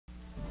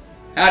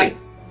Howdy,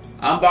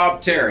 I'm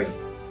Bob Terry,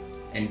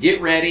 and get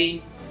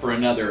ready for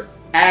another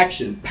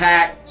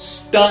action-packed,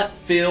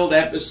 stunt-filled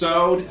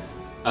episode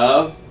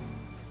of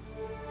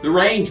The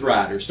Range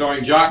Rider,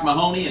 starring Jock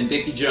Mahoney and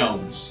Dickie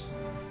Jones.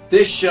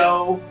 This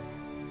show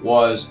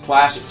was a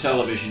classic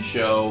television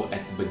show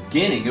at the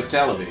beginning of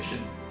television,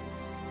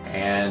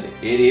 and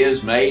it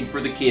is made for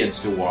the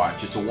kids to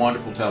watch. It's a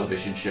wonderful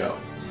television show,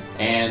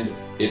 and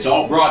it's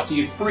all brought to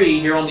you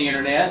free here on the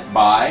internet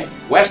by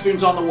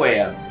Westerns on the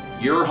Web,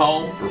 your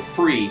home for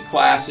free,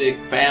 classic,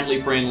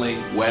 family-friendly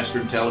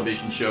Western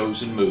television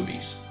shows and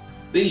movies.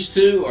 These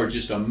two are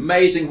just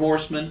amazing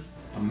horsemen,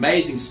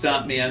 amazing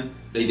stuntmen.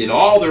 They did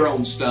all their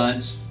own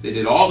stunts. They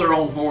did all their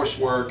own horse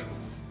work.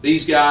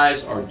 These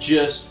guys are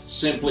just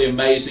simply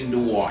amazing to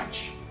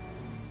watch.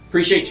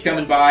 Appreciate you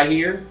coming by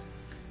here.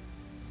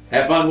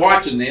 Have fun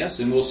watching this,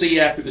 and we'll see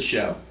you after the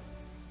show.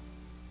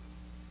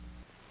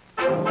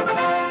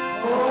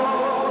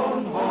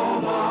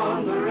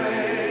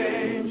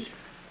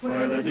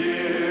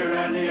 Deer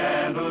and the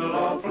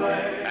antelope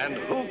play. And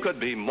who could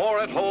be more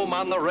at home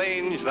on the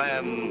range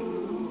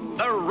than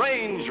the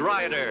Range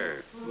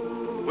Rider?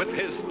 With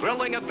his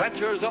thrilling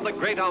adventures of the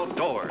great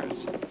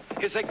outdoors,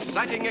 his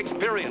exciting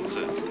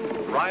experiences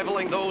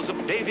rivaling those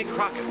of Davy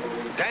Crockett,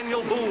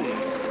 Daniel Boone,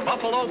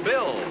 Buffalo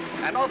Bill,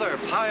 and other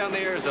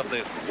pioneers of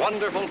this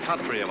wonderful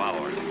country of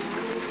ours.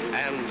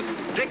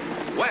 And Dick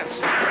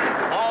West,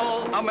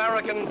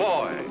 all-American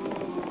boy.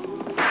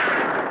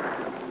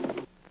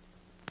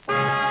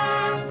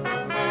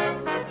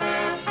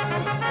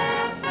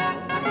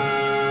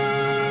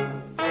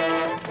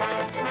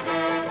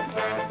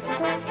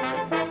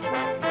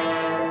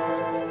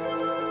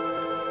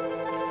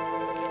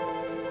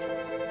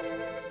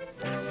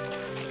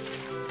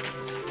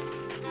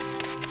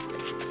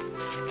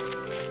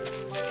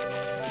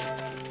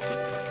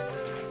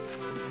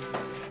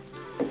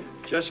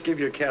 Just give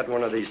your cat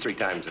one of these 3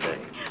 times a day.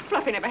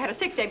 Fluffy never had a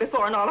sick day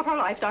before in all of her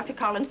life, Dr.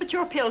 Collins, but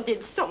your pills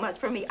did so much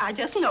for me. I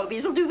just know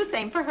these will do the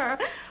same for her.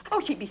 Oh,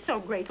 she'd be so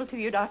grateful to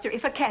you, Doctor,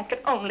 if a cat could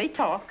only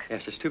talk.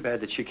 Yes, it's too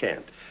bad that she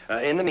can't.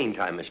 In the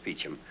meantime, Miss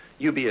Peachum,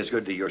 you be as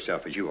good to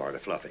yourself as you are to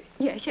Fluffy.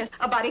 Yes, yes.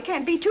 A body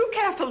can't be too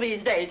careful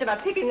these days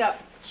about picking up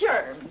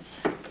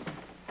germs.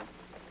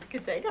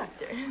 Good day,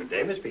 Doctor. Good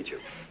day, Miss Peachum.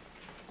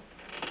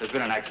 There's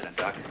been an accident,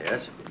 Doc.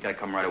 Yes? You gotta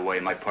come right away.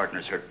 My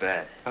partner's hurt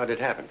bad. How did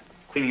it happen?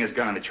 Cleaning his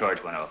gun and the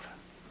charge went off.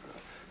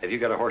 Have you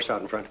got a horse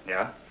out in front?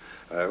 Yeah?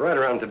 Right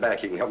around the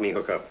back, you can help me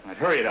hook up. I'd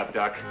hurry it up,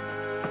 Doc.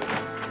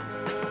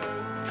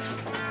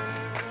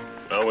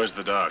 Oh, where's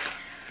the doc?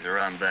 They're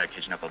around back,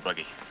 hitching up a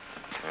buggy.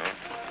 Huh?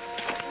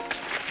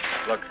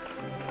 Look.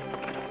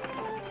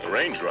 The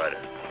Range Rider.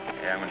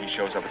 Yeah, when he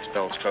shows up, it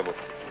spells trouble.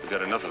 We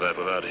got enough of that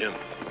without him.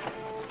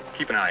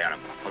 Keep an eye on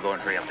him. I'll go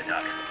and hurry up the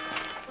doc.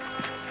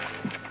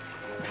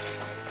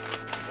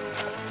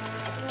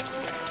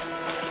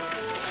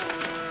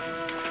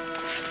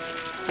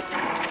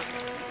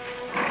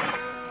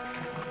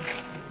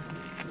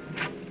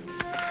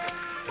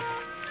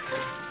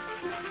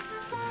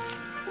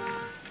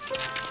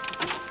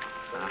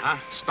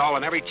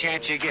 Stalling every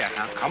chance you get.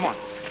 Now, come on.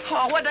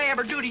 Oh, what'd I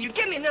ever do to you?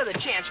 Give me another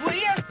chance, will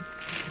you?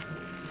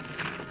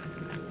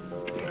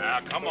 Now,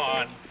 come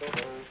on.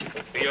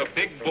 Be a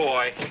big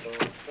boy.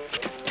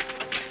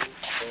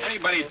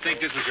 Anybody'd think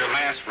this was your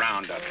last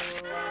roundup.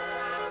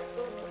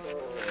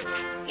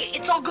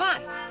 It's all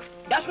gone.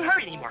 Doesn't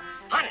hurt anymore.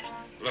 Honest.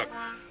 Look,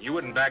 you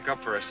wouldn't back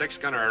up for a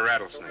 6-gun or a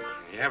rattlesnake.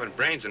 You haven't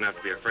brains enough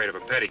to be afraid of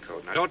a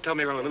petticoat. Now, don't tell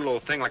me about a little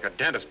old thing like a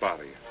dentist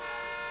bother you.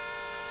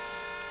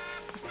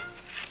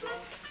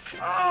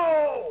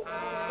 Oh!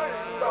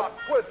 Stop,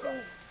 quit them.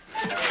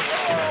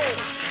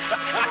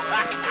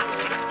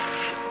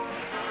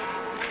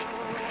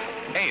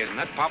 Hey, isn't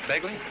that Pop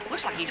Begley?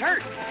 Looks like he's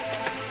hurt.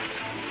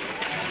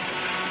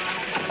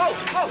 Oh,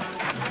 oh!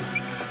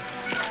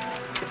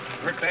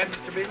 Hurt bad,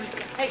 Mr. Begley?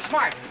 Hey,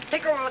 Smart,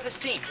 take her over with this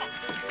team.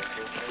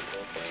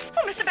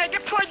 Oh, Mr. Bagley,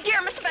 poor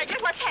dear Mr. Bagley,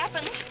 what's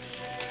happened?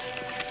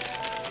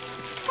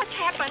 What's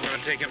happened? I'm going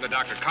to take him to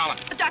Dr.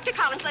 Collins. Dr.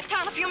 Collins left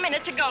town a few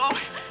minutes ago.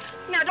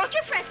 Now, don't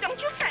you fret,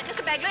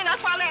 Mr. Bagley,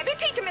 not while Abby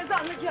Peachum is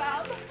on the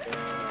job.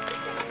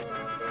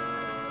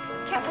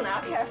 Careful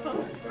now,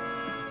 careful.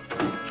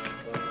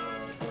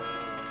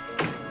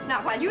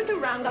 Now, while you two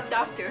round up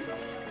Doctor,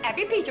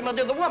 Abby Peachum will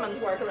do the woman's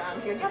work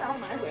around here. Get out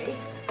of my way.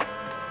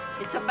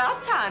 It's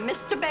about time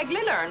Mr.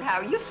 Bagley learned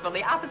how useful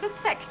the opposite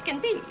sex can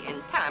be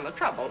in time of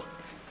trouble.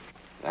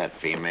 That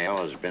female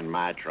has been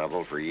my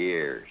trouble for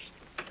years.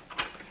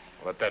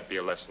 Let that be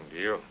a lesson to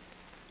you.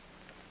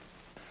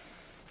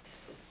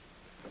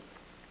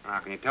 Now,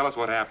 can you tell us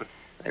what happened?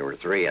 There were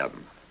 3 of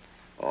them.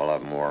 All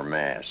of them wore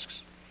masks.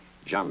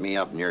 Jumped me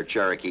up near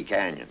Cherokee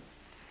Canyon.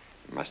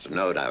 Must have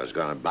known I was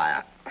going to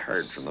buy a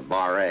herd from the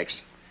Bar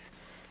X.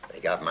 They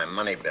got my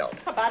money belt.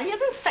 A body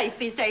isn't safe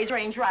these days,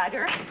 Range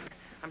Rider.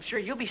 I'm sure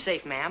you'll be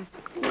safe, ma'am.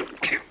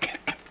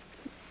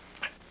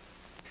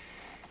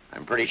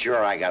 I'm pretty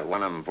sure I got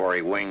one of them before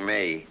he winged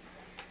me.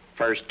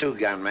 First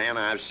 2-gun man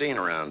I've seen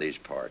around these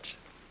parts.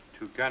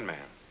 2-gun man?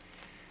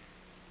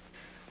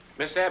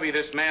 Miss Abby,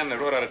 this man that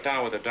rode out of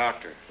town with the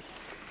doctor,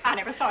 I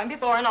never saw him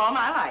before in all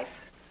my life.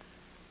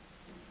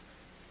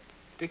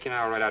 Dick and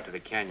I will ride out to the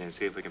canyon and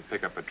see if we can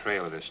pick up a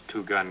trail of this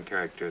two-gun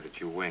character that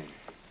you winged.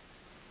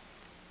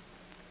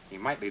 He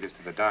might lead us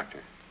to the doctor.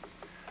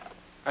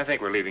 I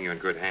think we're leaving you in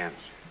good hands.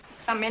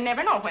 Some men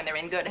never know when they're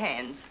in good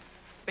hands.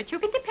 But you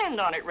can depend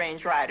on it,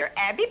 Range Rider.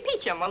 Abby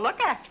Peachum will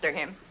look after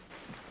him.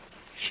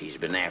 She's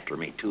been after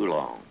me too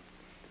long.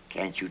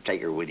 Can't you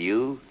take her with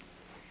you?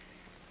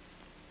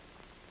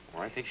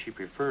 Well, I think she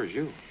prefers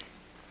you.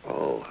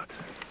 Oh.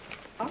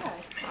 All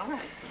right, all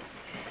right.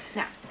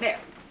 Now, there.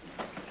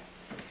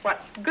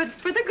 What's good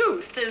for the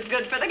goose is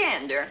good for the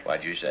gander.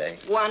 What'd you say?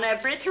 1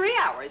 every 3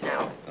 hours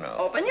now. No.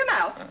 Open your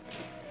mouth.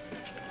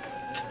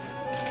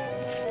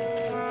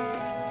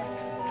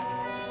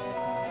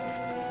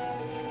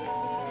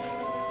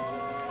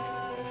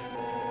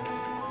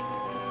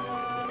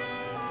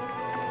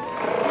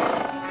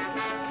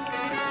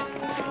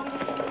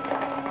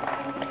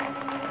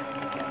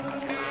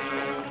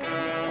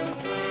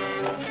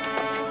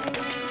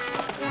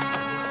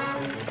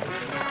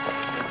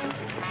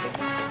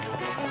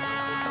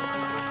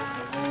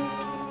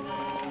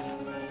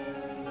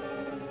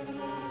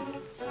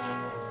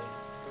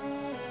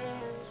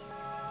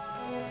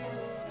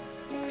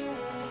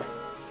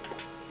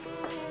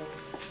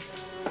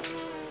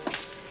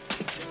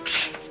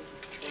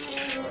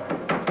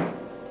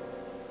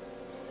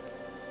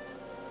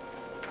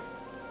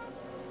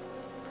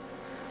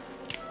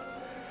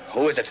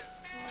 Who is it?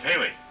 It's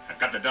Haley. I've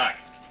got the doc.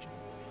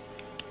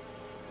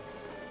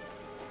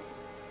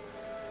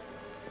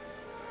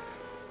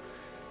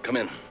 Come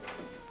in.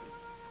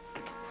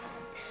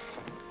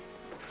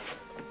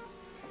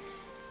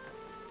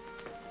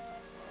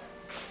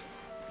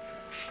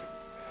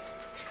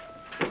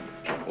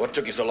 What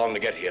took you so long to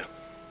get here?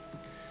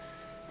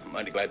 I'm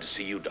mighty glad to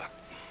see you, Doc.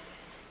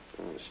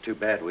 Well, it's too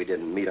bad we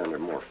didn't meet under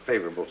more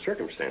favorable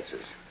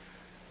circumstances.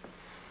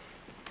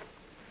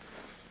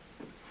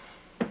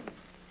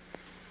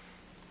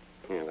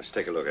 Here, let's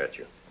take a look at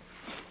you.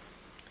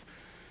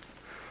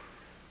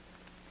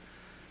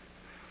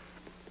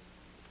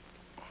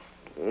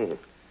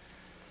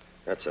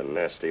 That's a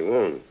nasty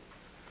wound.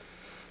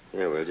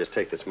 Yeah, we'll just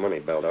take this money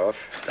belt off.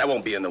 That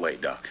won't be in the way,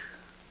 Doc.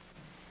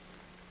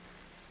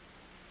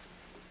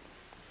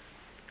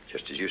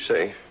 Just as you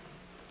say.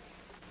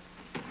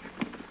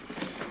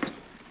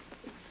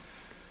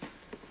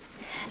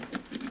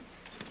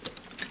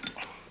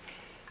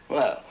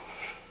 Well,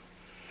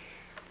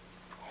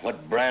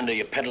 what brand are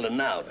you peddling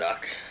now,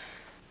 Doc?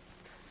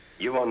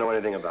 You won't know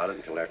anything about it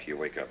until after you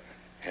wake up.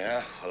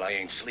 Yeah? Well, I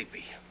ain't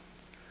sleepy.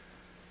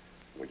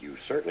 Well, you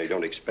certainly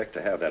don't expect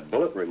to have that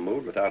bullet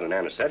removed without an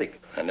anesthetic.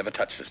 I never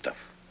touch this stuff.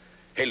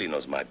 Haley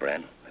knows my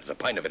brand. There's a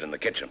pint of it in the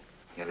kitchen.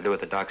 You gotta do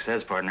what the doc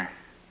says, partner.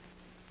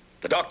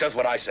 The doc does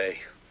what I say.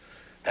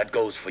 That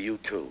goes for you,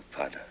 too,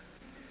 partner.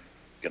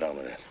 Get on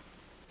with it.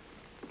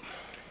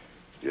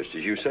 Just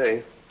as you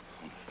say.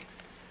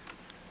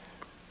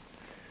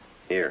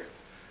 Here.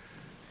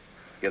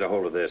 Get a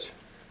hold of this.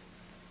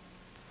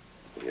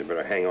 You'd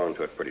better hang on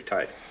to it pretty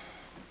tight.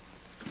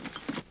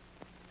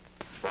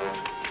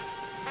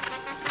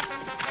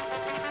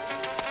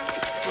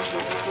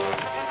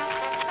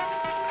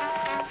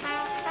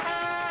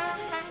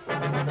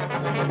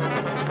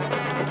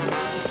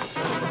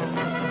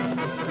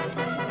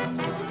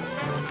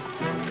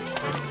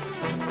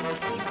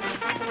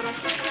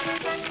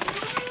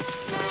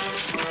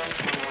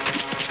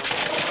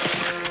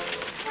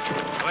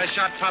 Well, I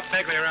shot Pop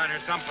Begley around here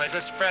someplace.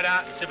 Let's spread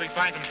out and see if we can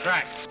find some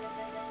tracks.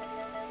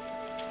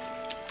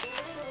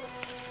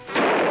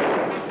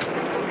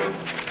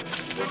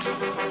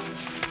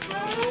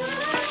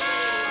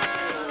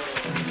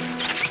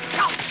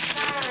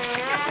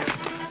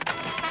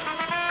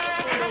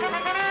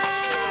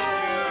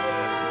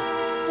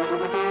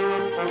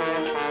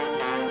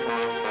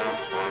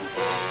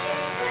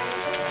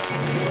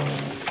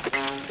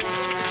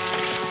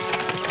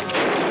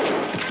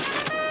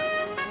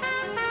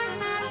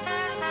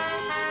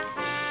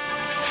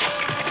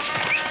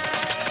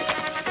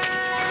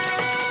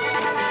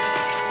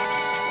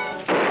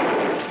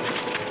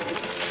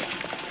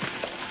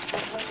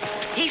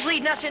 He's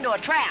leading us into a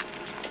trap.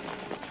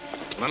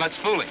 Well, let's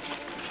fool him.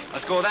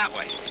 Let's go that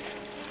way.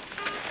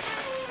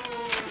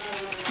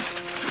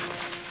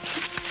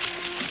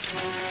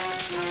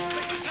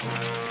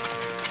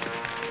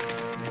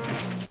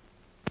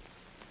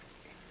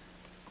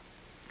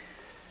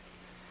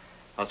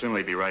 How soon will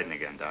he be riding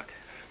again, Doc?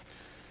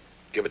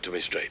 Give it to me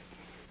straight.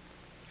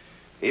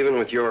 Even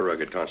with your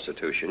rugged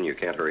constitution, you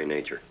can't hurry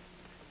nature.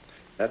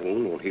 That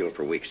wound won't heal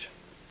for weeks.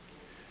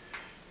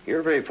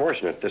 You're very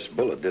fortunate this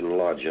bullet didn't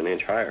lodge an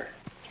inch higher.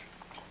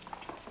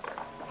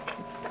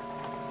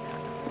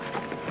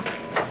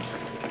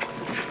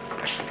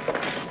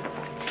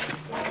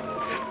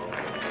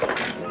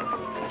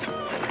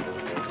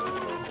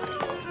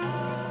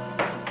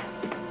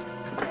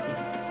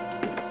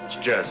 It's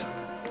Jess.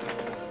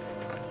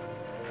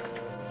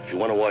 If you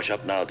want to wash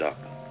up now, Doc,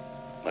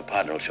 my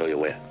partner will show you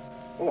where.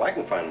 Oh, I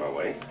can find my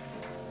way.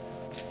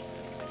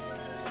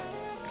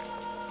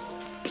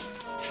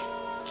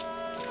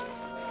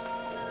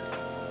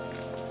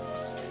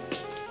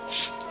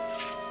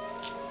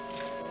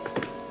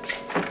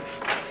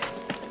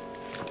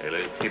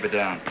 Keep it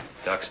down.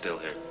 Doc's still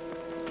here.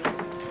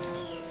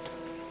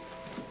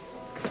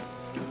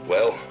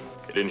 Well?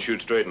 You didn't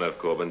shoot straight enough,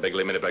 Corbin.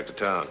 Begley made it back to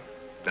town.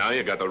 Now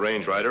you got the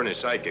range rider and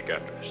his sidekick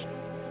after us.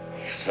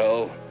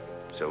 So?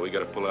 So we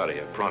gotta pull out of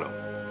here, pronto.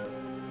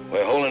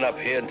 We're holding up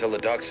here until the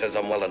doc says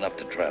I'm well enough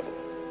to travel.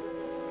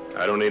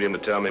 I don't need him to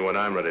tell me when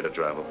I'm ready to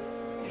travel.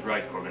 He's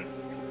right, Corbin.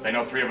 They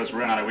know 3 of us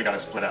were in on it. We gotta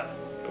split up.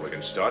 And we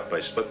can start by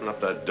splitting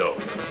up that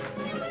dough.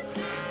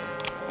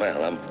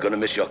 Well, I'm gonna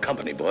miss your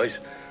company, boys.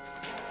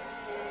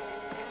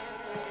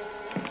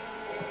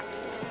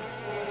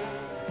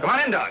 Come on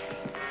in, Doc.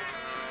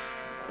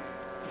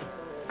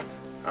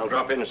 I'll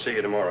drop in and see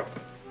you tomorrow.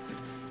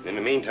 In the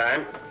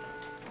meantime,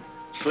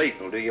 sleep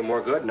will do you more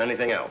good than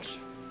anything else.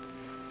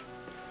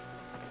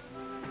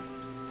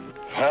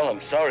 Well,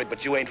 I'm sorry,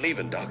 but you ain't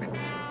leaving, Doc.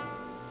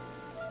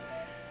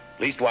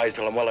 Leastwise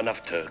till I'm well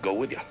enough to go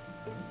with you.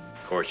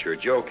 Of course, you're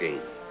joking.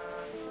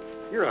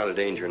 You're out of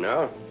danger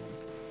now.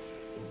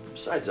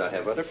 Besides, I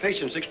have other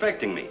patients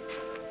expecting me.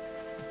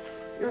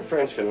 Your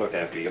friends can look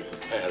after you.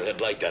 Yeah, they'd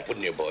like that,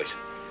 wouldn't you, boys?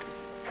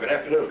 Good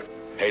afternoon.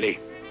 Haley.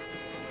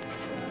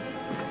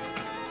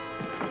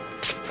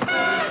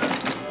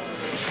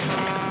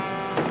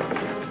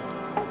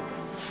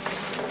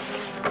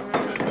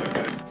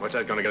 What's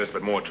that gonna get us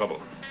but more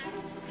trouble?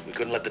 We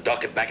couldn't let the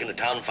doc get back into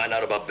town and find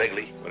out about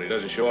Begley. When he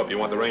doesn't show up, you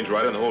want the range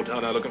rider and the whole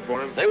town out looking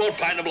for him? They won't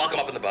find him, lock him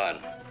up in the barn.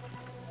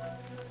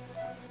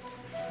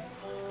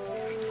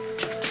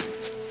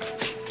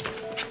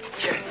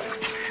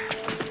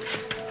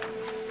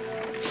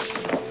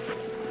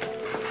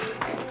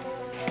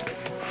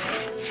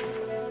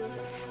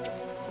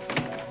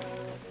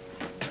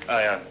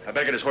 I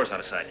better get his horse out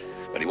of sight.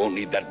 But he won't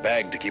need that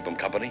bag to keep him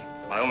company.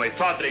 I only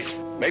thought that he...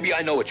 Maybe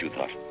I know what you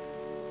thought.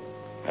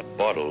 That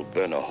bottle'll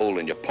burn a hole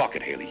in your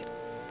pocket, Haley.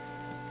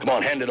 Come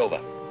on, hand it over.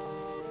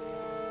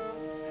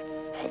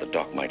 Or the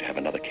doc might have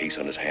another case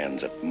on his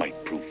hands that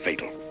might prove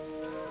fatal.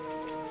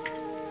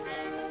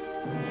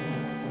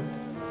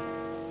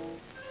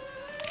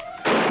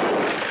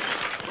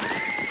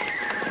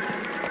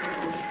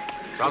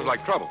 Sounds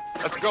like trouble.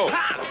 Let's go.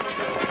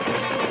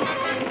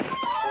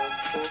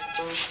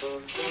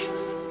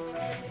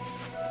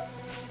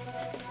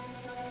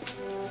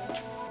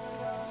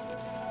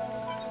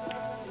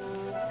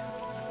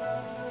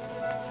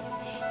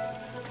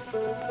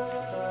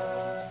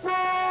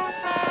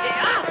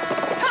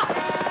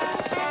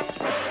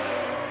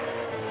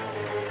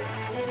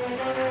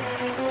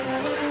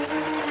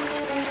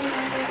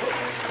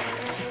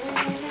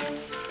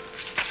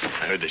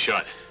 I heard the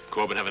shot.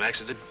 Corbin have an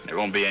accident? There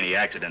won't be any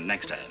accident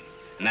next time.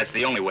 And that's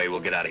the only way we'll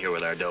get out of here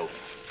with our dough.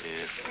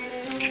 Yeah.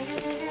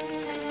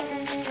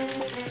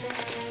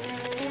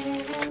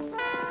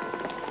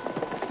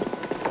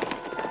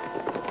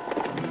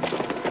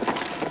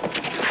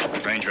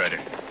 Range rider.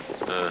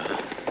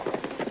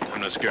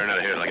 I'm not scaring out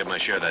of here till I get my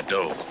share of that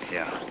dough.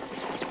 Yeah.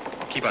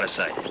 Keep out of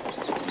sight.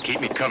 And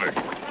keep me covered.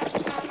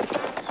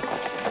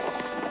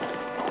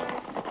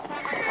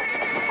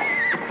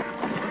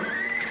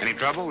 Any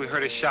trouble? We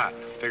heard a shot.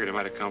 Figured it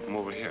might have come from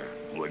over here.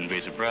 Wouldn't be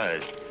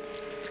surprised.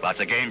 Lots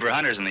of game for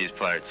hunters in these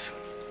parts.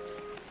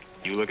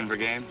 You looking for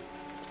game?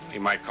 You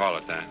might call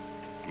it that.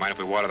 Mind if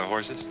we water the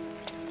horses?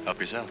 Help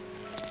yourself.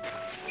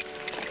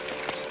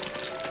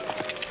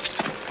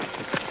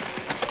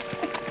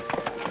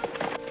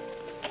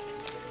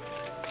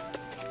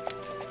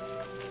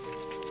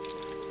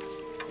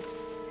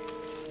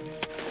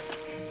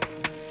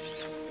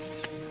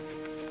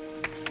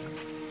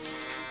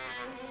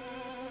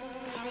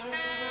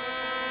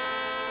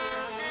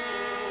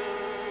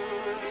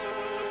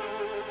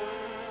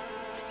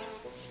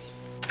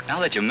 Now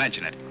that you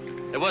mention it,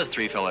 there was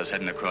 3 fellas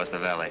heading across the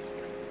valley.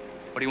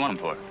 What do you want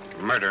them for?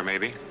 Murder,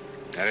 maybe.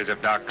 That is,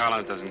 if Doc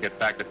Collins doesn't get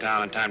back to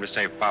town in time to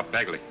save Pop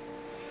Begley.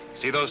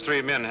 See, those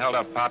 3 men held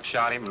up Pop,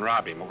 shot him, and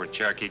robbed him over at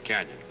Cherokee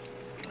Canyon.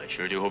 I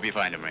sure do hope you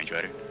find him, Range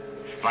Rider.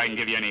 If I can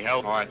give you any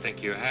help... Oh, I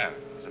think you have.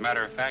 As a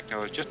matter of fact, I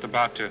was just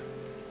about to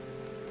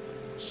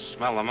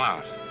smell them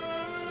out.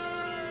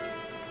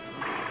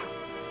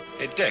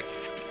 Hey, Dick.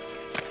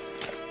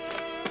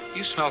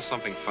 You smell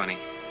something funny.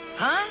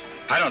 Huh?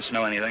 I don't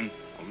smell anything.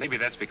 Well, maybe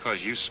that's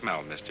because you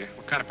smell, mister.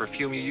 What kind of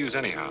perfume you use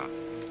anyhow?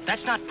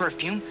 That's not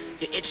perfume.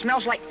 It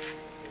smells like...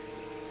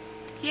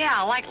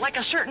 Yeah, like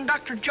a certain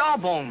Dr.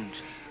 Jawbones.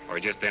 Or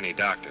just any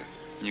doctor.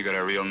 You got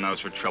a real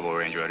nose for trouble,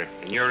 Range Rider.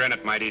 And you're in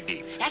it mighty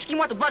deep. Ask him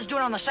what the blood's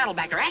doing on the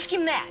saddleback there. Ask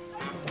him that.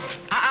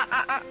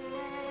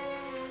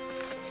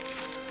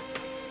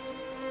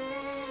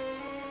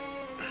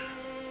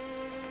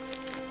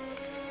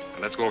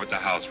 Let's go over to the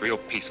house, real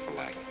peaceful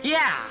like.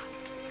 Yeah.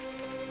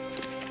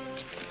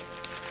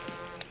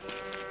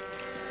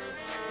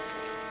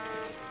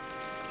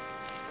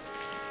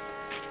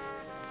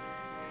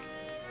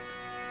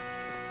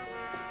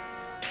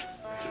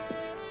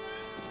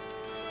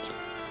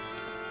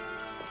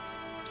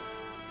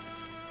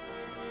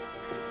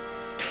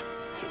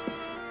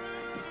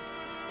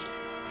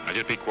 Now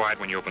just be quiet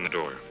when you open the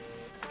door.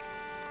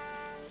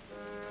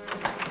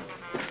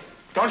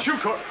 Don't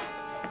shoot, Court.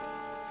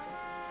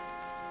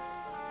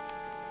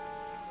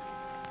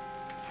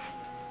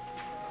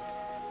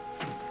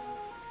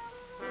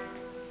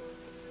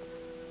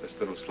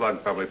 little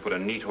slug probably put a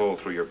neat hole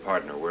through your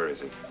partner. Where is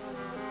he?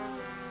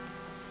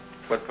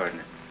 What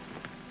partner?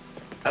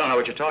 I don't know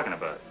what you're talking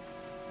about.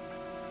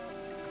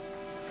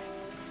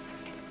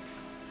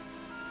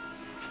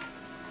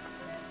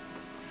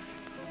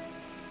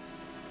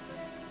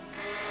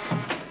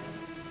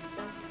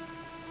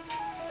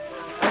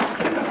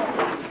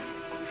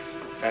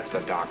 That's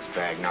the doc's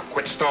bag. Now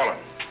quit stalling.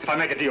 If I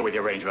make a deal with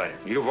you, Range Rider.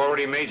 You've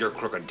already made your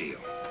crooked deal.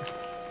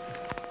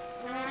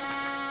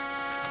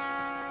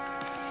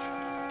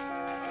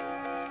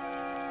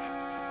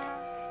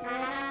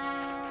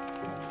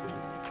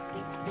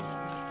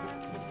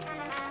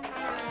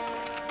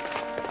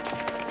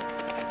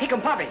 He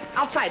come popping.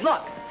 Outside,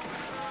 look.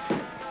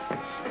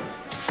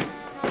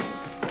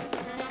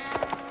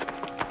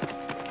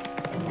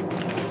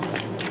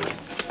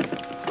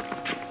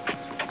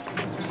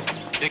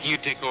 Dickie, you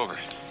take over.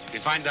 If you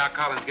find Doc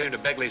Collins, get him to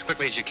Begley as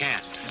quickly as you can.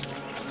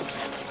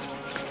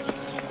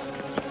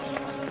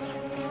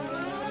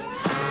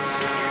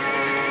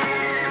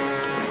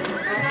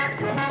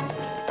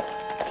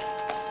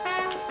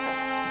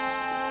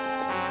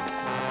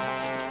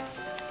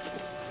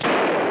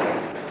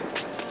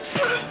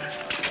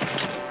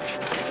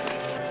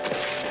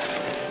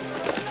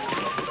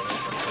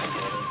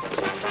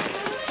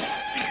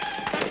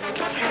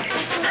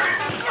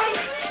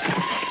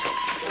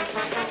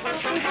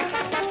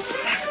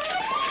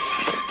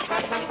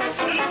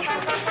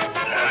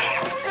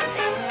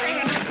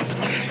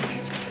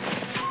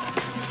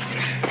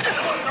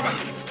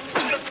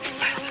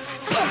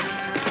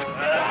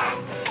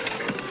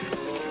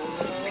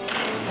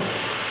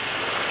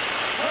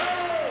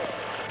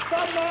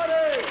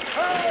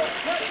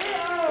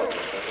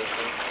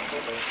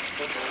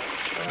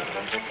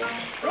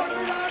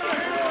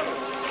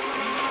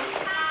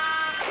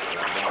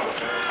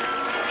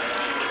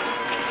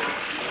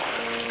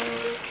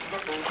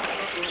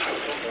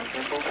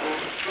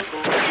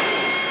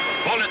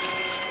 Hold it.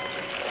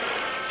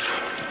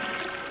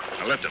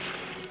 Now lift him.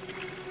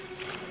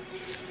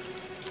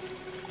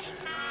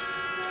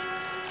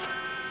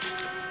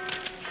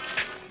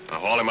 Now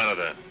haul him out of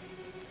there.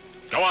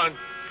 Go on.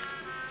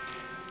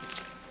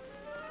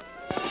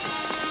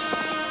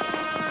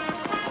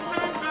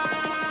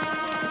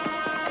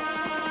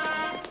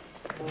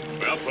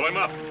 Well, pull him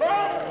up.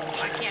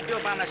 I can't do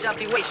it by myself.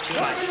 He weighs too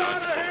much.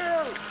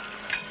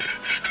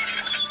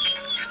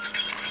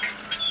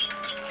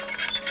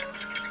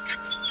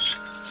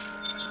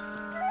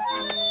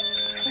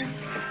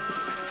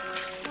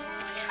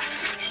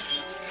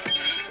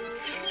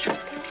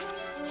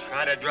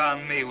 Try to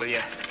drown me, will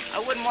you? I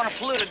wouldn't want to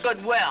pollute a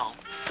good well.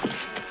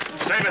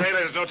 Save it, Haley.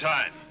 There's no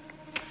time.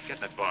 Get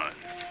in that barn.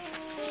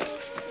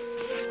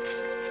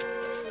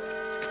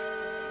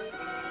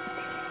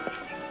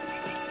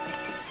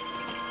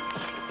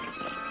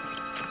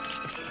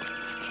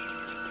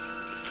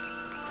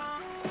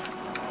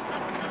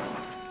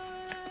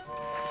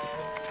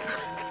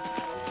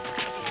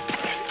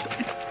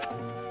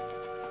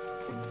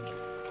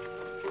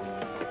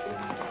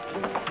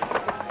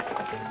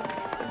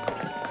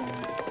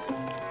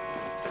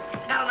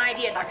 Got an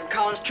idea, Dr.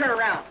 Collins. Turn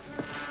around.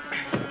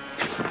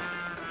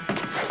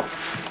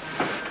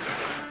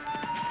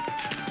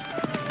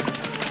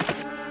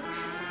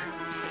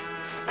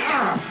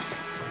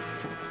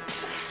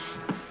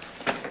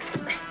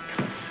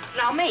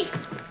 Now me.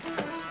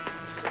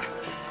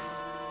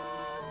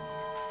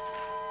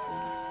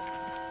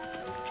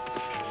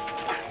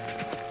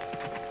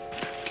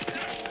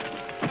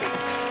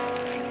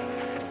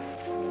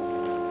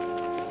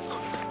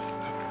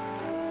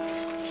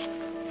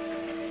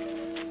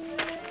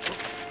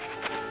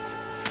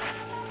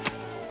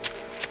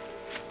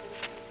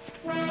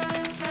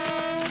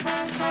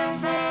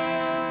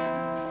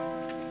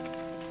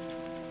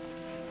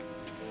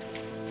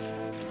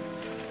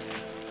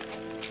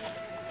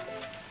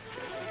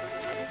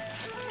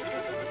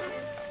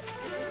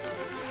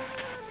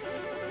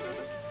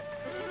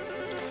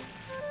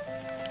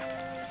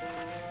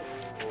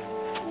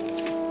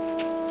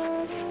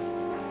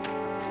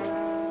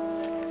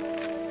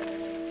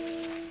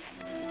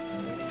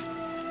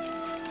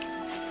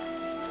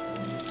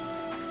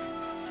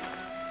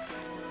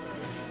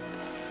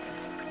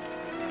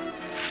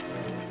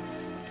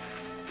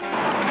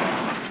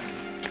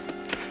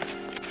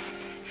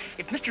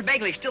 If Mr.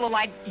 Begley's still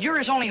alive, you're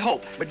his only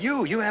hope. But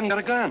you haven't got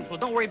a gun. Well,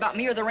 don't worry about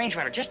me or the range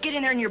rider. Just get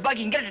in there in your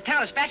buggy and get it to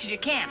town as fast as you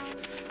can.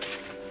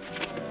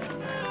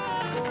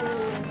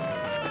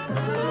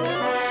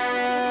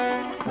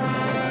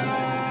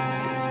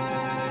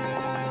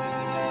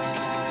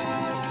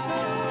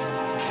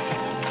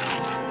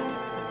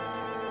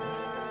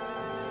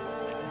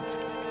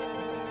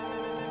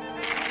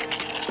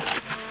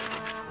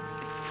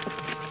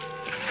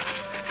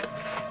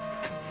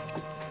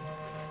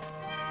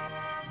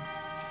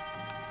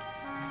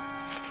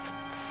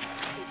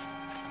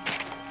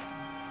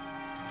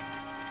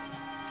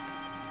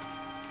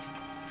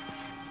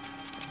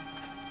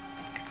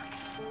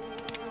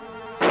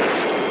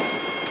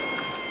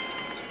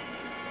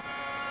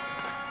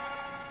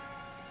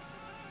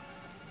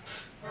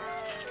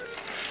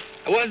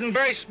 wasn't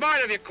very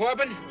smart of you,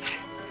 Corbin.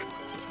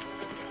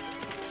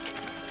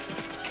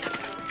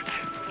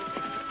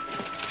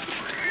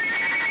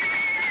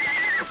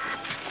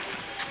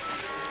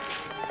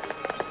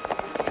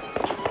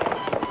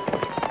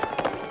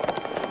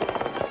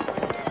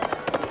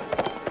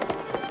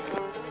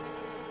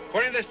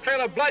 According to this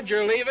trail of blood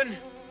you're leaving,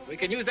 we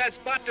can use that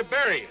spot to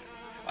bury you.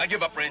 I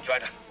give up, Range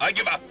Rider. I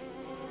give up.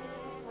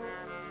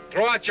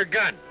 Throw out your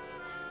gun.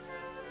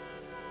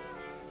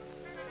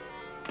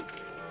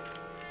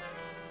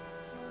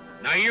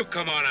 Now you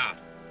come on out.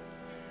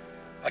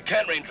 I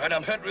can't, Range Rider.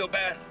 I'm hurt real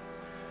bad.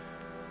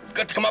 You've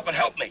got to come up and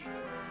help me.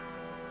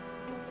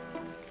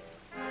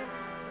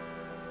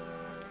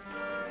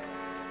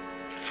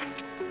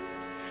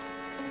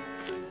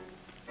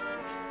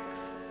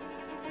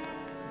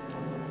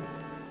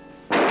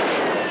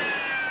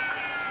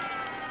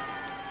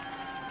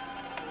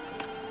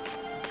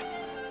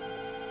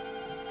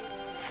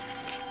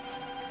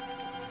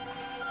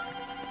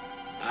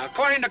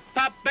 According to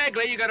Pop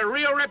Begley, you got a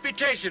real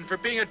reputation for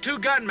being a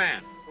two-gun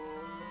man.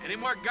 Any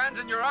more guns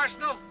in your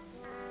arsenal?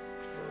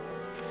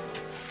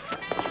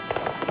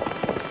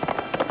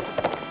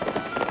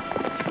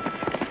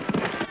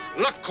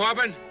 Look,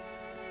 Corbin,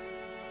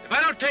 if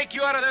I don't take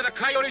you out of there, the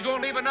coyotes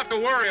won't leave enough to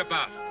worry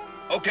about.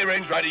 Okay,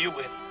 Range Rider, you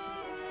win.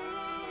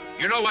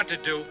 You know what to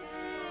do.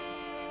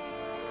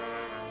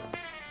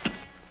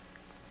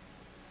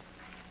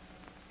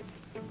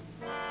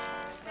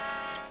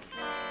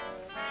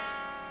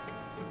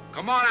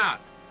 Come on out.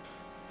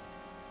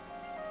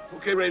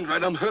 Okay, Range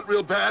Rider, I'm hurt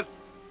real bad.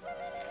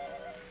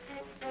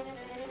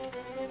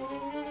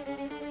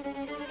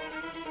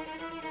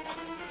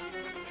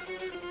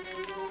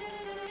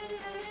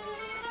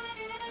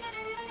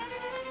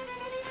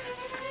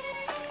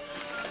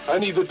 I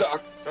need the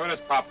doc. So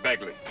does Pop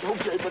Begley.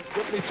 Okay, but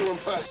get me to him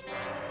first.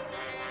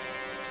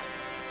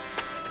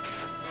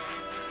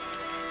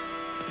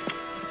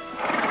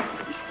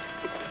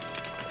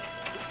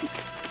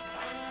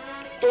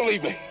 Don't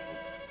leave me.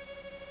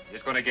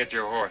 Just gonna get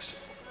your horse.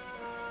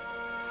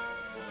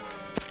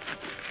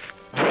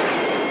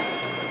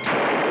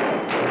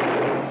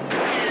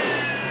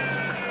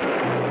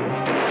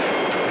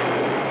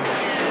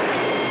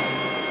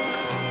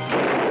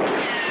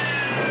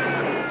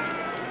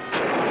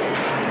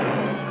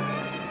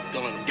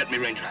 Don't let him get me,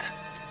 Range Rider.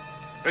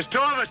 There's two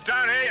of us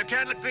down here. You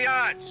can't lick the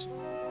odds.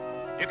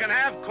 You can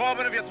have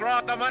Corbin if you throw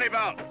out the money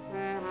belt.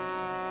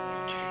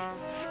 Okay.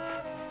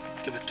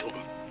 Give it to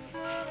him.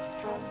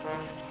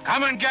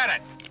 Come and get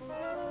it.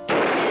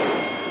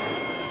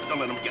 Don't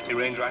let him get me,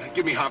 Range Rider.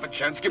 Give me half a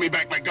chance. Give me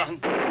back my gun.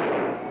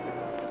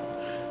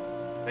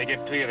 If they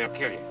get to you, they'll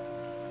kill you.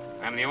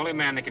 I'm the only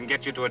man that can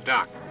get you to a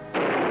dock.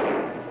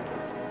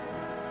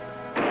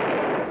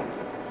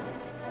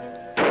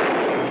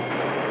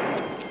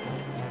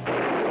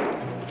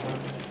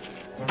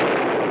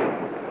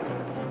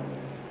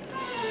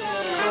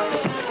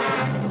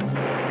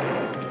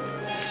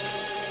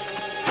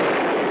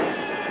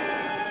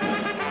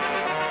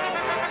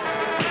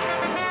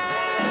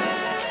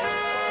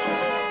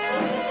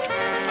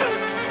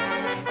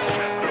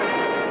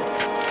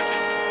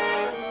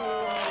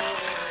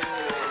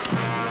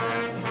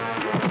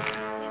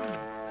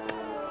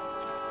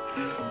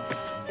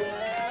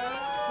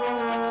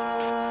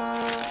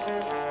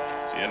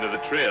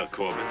 Trail,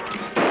 Corbin.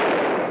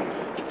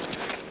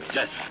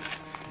 Jess,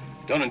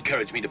 don't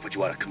encourage me to put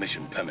you out of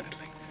commission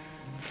permanently.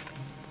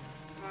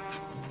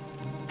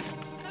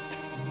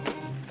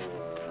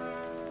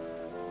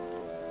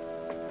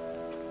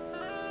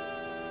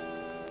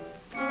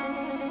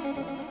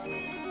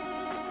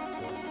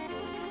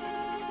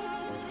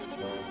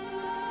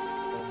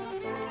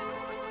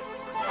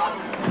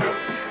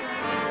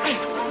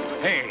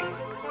 Hey,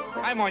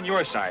 I'm on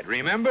your side,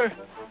 remember?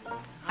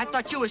 I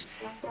thought you was...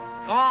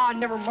 Oh,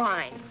 never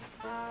mind.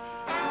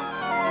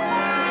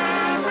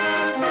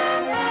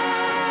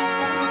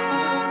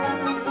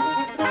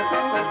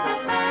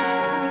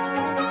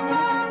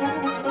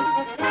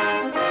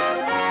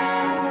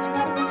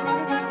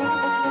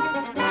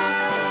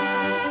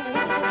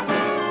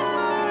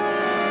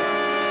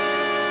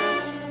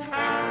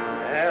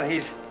 Well,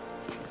 he's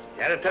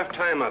had a tough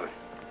time of it.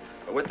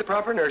 But with the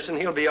proper nursing,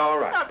 he'll be all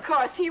right. Of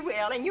course he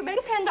will, and you may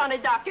depend on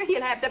it, Doctor.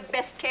 He'll have the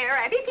best care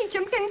Abby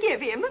Peachum can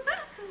give him.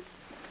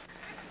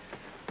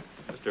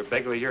 Mr.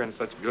 Begley, you're in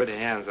such good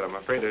hands that I'm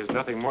afraid there's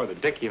nothing more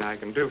that Dickie and I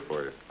can do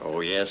for you.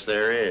 Oh, yes,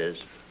 there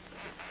is.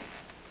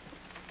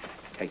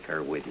 Take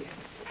her with you.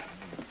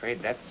 I'm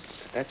afraid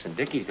that's in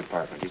Dickie's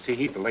department. You see,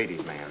 he's the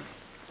ladies' man.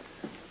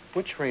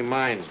 Which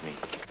reminds me,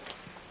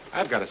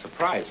 I've got a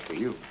surprise for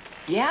you.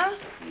 Yeah?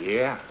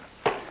 Yeah.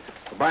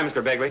 Goodbye,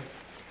 Mr. Begley.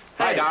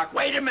 Hi, Doc.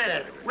 Wait a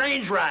minute.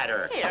 Range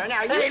Rider. Here,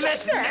 now, Hey, you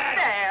listen, sit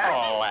Daddy. there.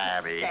 Oh,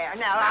 Abby. There,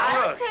 now,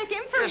 I'll look, take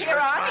him from this here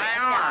hurts on my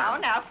in.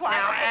 arm. Now, quiet.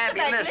 Now, Mr. Abby,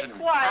 Begley, listen.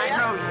 Quiet. I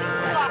know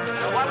you.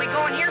 So what are we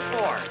going here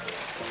for?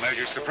 Where's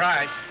your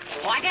surprise?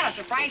 Well, I got a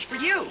surprise for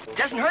you. It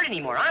doesn't hurt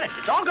anymore, honest.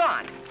 It's all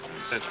gone.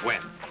 Since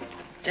when?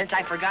 Since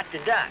I forgot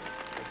to duck.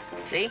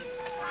 See?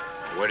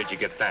 Where did you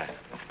get that?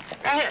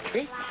 Right here.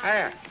 See?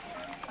 There.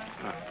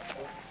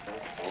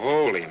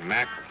 Holy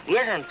mackerel.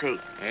 Listen, Pete.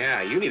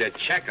 Yeah, you need a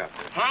checkup.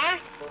 Huh?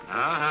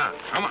 Uh-huh.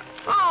 Come on.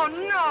 Oh,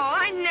 no,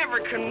 I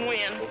never can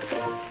win.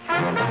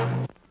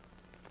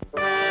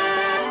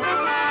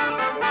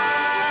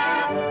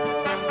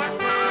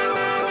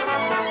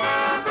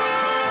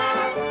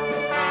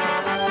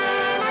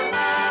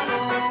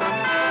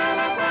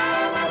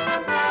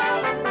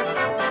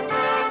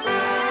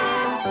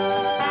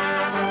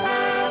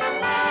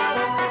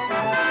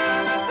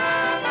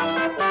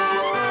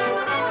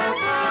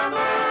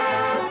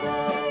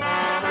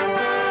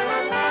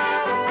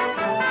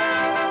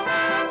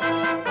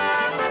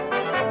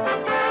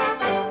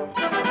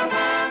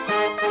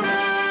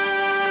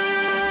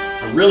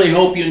 I really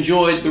hope you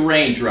enjoyed The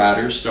Range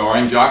Riders,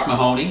 starring Jock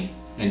Mahoney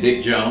and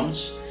Dick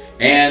Jones.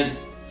 And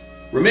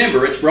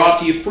remember, it's brought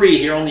to you free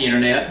here on the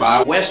internet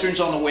by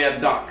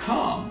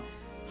WesternsOnTheWeb.com.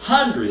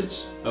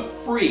 Hundreds of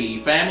free,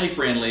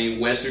 family-friendly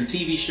Western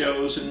TV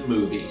shows and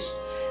movies.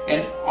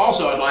 And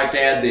also, I'd like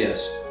to add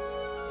this.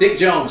 Dick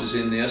Jones is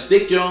in this.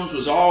 Dick Jones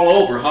was all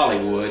over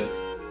Hollywood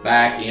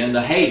back in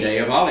the heyday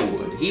of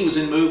Hollywood. He was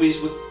in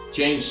movies with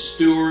James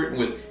Stewart,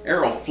 with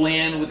Errol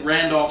Flynn, with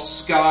Randolph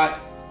Scott,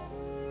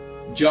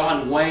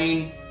 John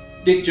Wayne.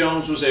 Dick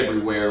Jones was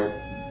everywhere,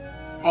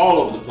 all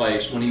over the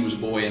place when he was a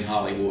boy in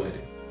Hollywood.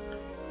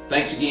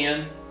 Thanks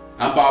again.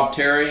 I'm Bob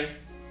Terry.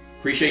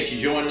 Appreciate you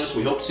joining us.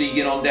 We hope to see you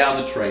again on Down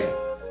the Trail.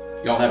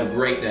 Y'all have a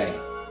great day.